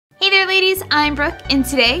ladies, I'm Brooke, and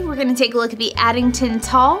today we're going to take a look at the Addington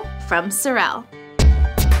Tall from SOREL.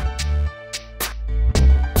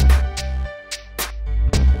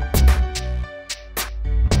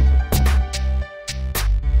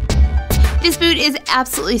 This boot is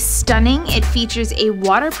absolutely stunning. It features a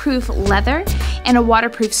waterproof leather and a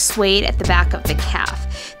waterproof suede at the back of the calf.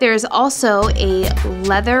 There is also a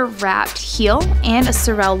leather wrapped heel and a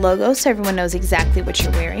SOREL logo so everyone knows exactly what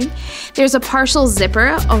you're wearing. There's a partial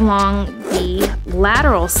zipper along the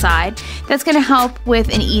lateral side that's going to help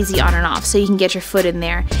with an easy on and off so you can get your foot in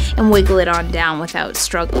there and wiggle it on down without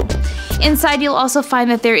struggle. Inside you'll also find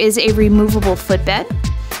that there is a removable footbed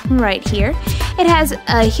right here. It has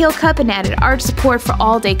a heel cup and added arch support for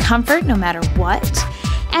all-day comfort no matter what.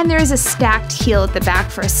 And there is a stacked heel at the back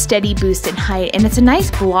for a steady boost in height, and it's a nice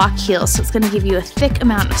block heel, so it's going to give you a thick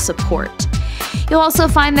amount of support. You'll also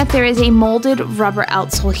find that there is a molded rubber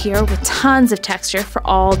outsole here with tons of texture for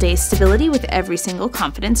all-day stability with every single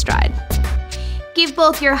confident stride. Give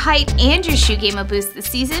both your height and your shoe game a boost this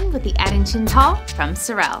season with the Addington Tall from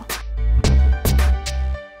SOREL.